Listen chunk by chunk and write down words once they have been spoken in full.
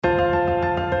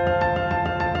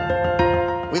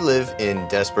We live in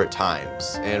desperate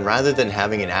times, and rather than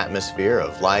having an atmosphere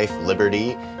of life,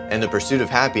 liberty, and the pursuit of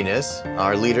happiness,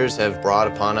 our leaders have brought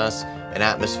upon us an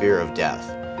atmosphere of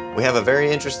death. We have a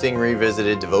very interesting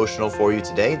revisited devotional for you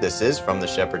today. This is From the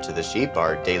Shepherd to the Sheep,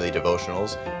 our daily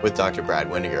devotionals with Dr.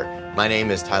 Brad Windiger. My name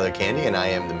is Tyler Candy, and I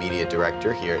am the Media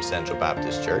Director here at Central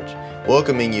Baptist Church,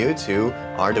 welcoming you to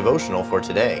our devotional for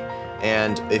today.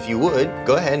 And if you would,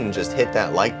 go ahead and just hit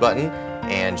that like button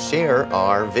and share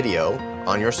our video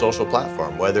on your social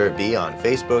platform, whether it be on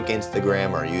Facebook,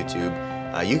 Instagram, or YouTube.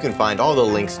 You can find all the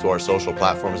links to our social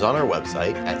platforms on our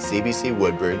website at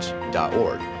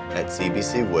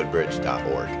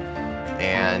cbcwoodbridge.org,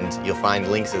 and you'll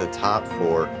find links at the top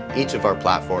for each of our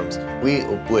platforms. We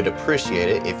would appreciate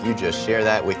it if you just share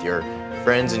that with your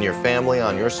friends and your family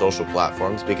on your social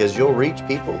platforms, because you'll reach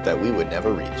people that we would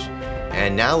never reach.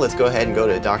 And now let's go ahead and go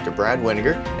to Dr. Brad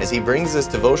Windiger as he brings this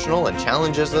devotional and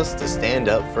challenges us to stand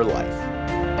up for life.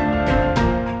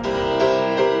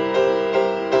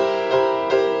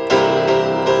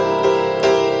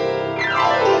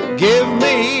 Give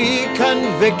me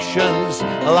convictions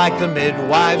like the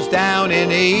midwives down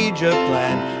in Egypt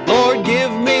land. Lord,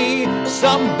 give me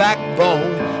some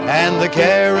backbone and the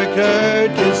character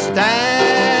to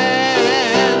stand.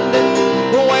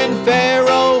 When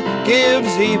Pharaoh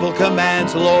gives evil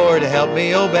commands, Lord, help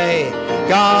me obey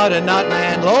God and not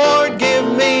man. Lord, give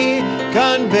me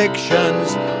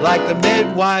convictions like the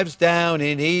midwives down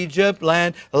in Egypt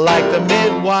land, like the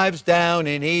midwives down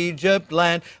in Egypt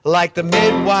land, like the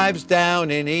midwives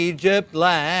down in Egypt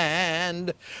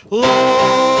land. Lord,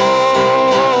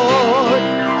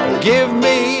 give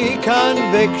me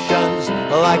convictions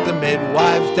like the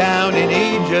midwives down in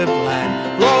Egypt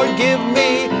land. Lord, give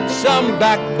me some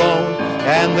backbone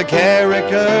and the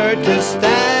character to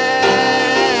stand.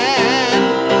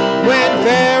 When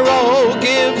Pharaoh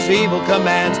gives evil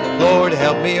commands, Lord,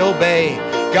 help me obey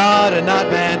God and not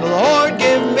man. Lord,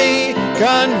 give me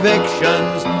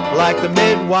convictions like the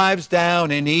midwives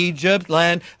down in Egypt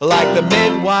land, like the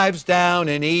midwives down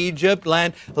in Egypt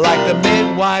land, like the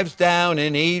midwives down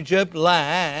in Egypt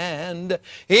land.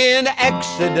 In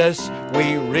Exodus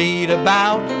we read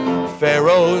about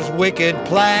Pharaoh's wicked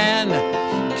plan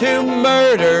to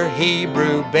murder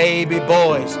Hebrew baby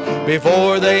boys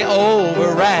before they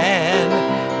overran.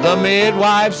 The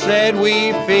midwife said,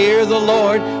 we fear the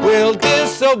Lord, we'll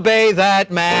disobey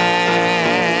that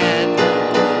man.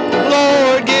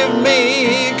 Lord, give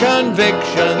me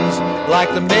convictions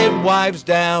like the midwives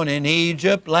down in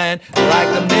Egypt land, like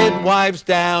the midwives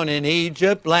down in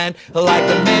Egypt land, like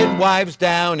the midwives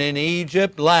down in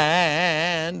Egypt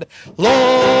land. Lord,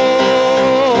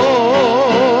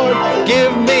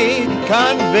 give me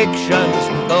convictions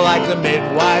like the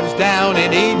midwives down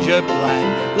in Egypt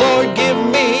land. Lord, give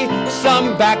me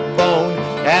some backbone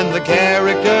and the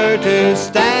character to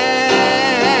stand.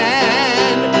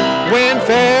 When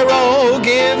Pharaoh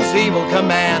gives evil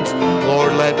commands,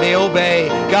 Lord, let me obey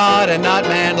God and not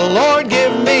man. Lord,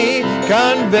 give me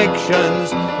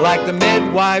convictions like the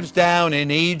midwives down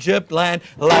in Egypt land,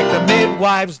 like the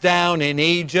midwives down in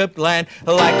Egypt land,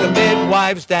 like the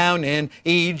midwives down in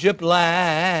Egypt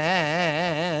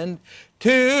land.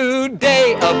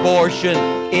 Today abortion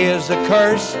is a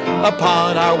curse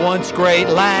upon our once great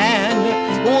land.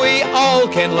 We all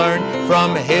can learn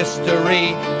from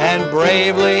history and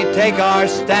bravely take our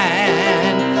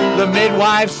stand. The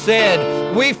midwife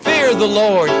said, we fear the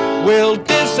Lord, we'll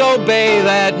disobey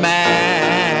that man.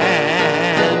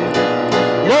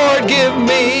 Lord, give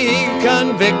me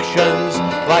convictions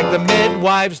like the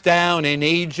midwives down in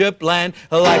Egypt land,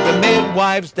 like the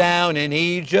midwives down in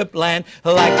Egypt land,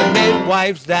 like the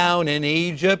midwives down in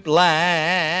Egypt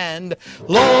land.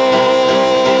 Lord,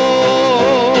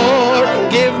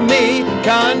 give me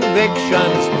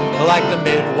convictions like the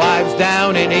midwives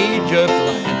down in Egypt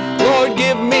land. Lord,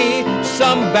 give me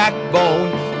some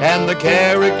backbone and the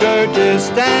character to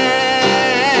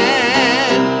stand.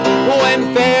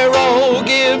 When Pharaoh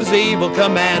gives evil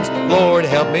commands, Lord,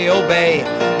 help me obey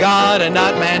God and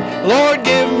not man. Lord,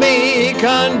 give me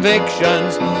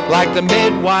convictions like the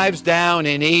midwives down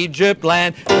in Egypt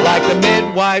land, like the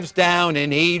midwives down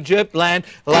in Egypt land,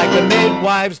 like the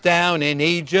midwives down in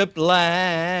Egypt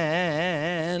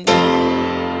land.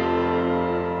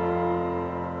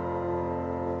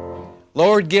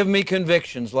 Lord, give me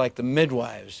convictions like the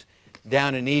midwives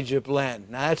down in Egypt land.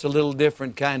 Now that's a little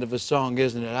different kind of a song,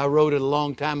 isn't it? I wrote it a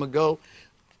long time ago.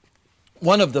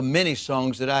 One of the many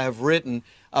songs that I have written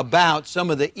about some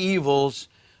of the evils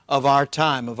of our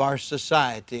time, of our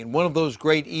society. And one of those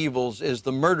great evils is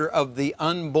the murder of the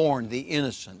unborn, the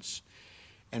innocents.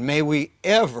 And may we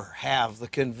ever have the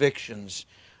convictions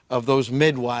of those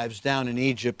midwives down in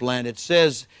Egypt land. It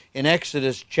says in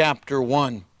Exodus chapter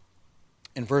 1,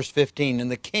 in verse 15, "And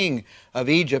the king of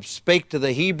Egypt spake to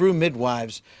the Hebrew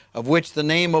midwives, of which the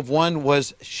name of one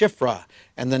was Shiphrah,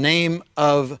 and the name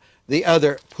of the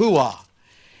other Puah.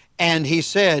 And he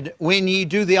said, When ye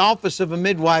do the office of a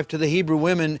midwife to the Hebrew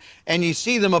women, and ye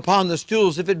see them upon the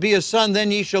stools, if it be a son, then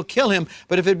ye shall kill him.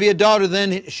 But if it be a daughter,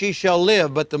 then she shall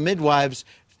live. But the midwives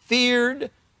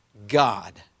feared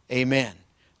God." Amen.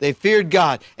 They feared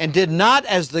God, and did not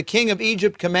as the king of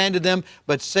Egypt commanded them,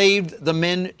 but saved the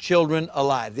men, children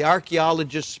alive. The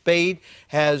archaeologist Spade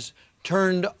has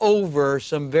turned over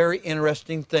some very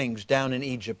interesting things down in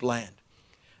Egypt land.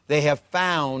 They have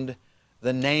found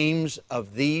the names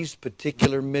of these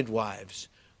particular midwives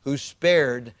who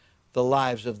spared the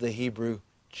lives of the Hebrew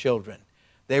children.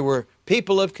 They were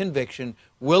people of conviction,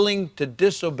 willing to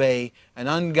disobey an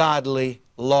ungodly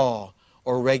law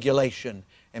or regulation.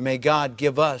 And may God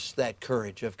give us that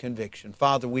courage of conviction.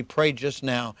 Father, we pray just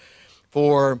now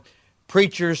for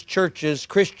preachers, churches,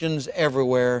 Christians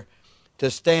everywhere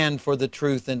to stand for the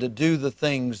truth and to do the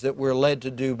things that we're led to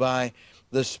do by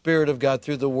the Spirit of God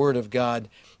through the Word of God.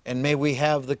 And may we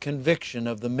have the conviction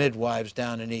of the midwives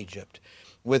down in Egypt.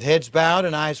 With heads bowed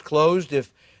and eyes closed,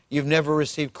 if you've never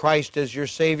received Christ as your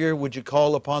Savior, would you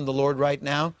call upon the Lord right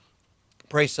now?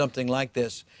 Pray something like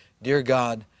this: Dear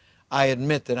God, I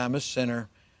admit that I'm a sinner.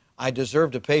 I deserve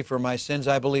to pay for my sins.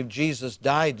 I believe Jesus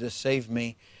died to save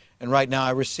me. And right now I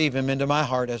receive Him into my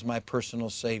heart as my personal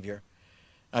Savior.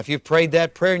 Now, if you've prayed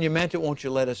that prayer and you meant it, won't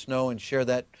you let us know and share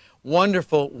that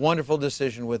wonderful, wonderful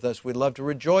decision with us? We'd love to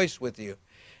rejoice with you.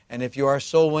 And if you are a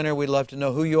soul winner, we'd love to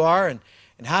know who you are and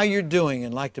how you're doing,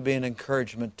 and like to be an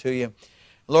encouragement to you.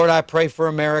 Lord, I pray for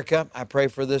America. I pray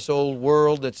for this old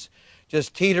world that's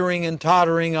just teetering and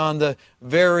tottering on the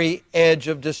very edge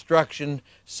of destruction,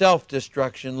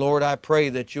 self-destruction. Lord, I pray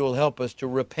that you will help us to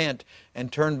repent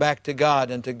and turn back to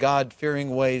God and to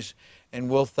God-fearing ways, and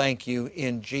we'll thank you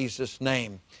in Jesus'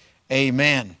 name.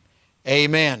 Amen,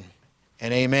 amen,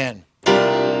 and amen.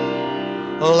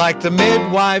 Like the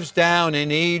midwives down in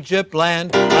Egypt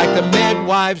land, like the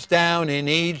midwives down in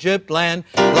Egypt land,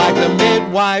 like the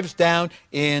midwives down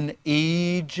in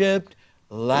Egypt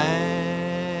land.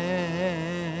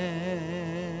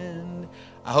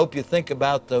 I hope you think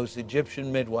about those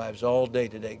Egyptian midwives all day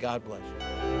today. God bless you.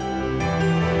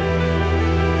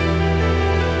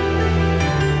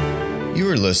 You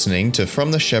are listening to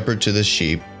From the Shepherd to the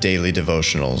Sheep Daily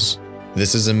Devotionals.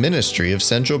 This is a ministry of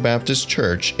Central Baptist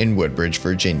Church in Woodbridge,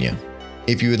 Virginia.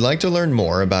 If you would like to learn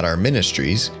more about our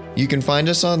ministries, you can find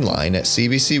us online at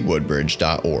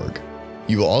cbcwoodbridge.org.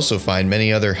 You will also find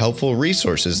many other helpful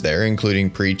resources there, including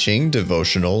preaching,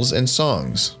 devotionals, and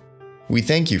songs. We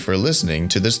thank you for listening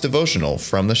to this devotional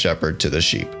From the Shepherd to the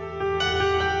Sheep.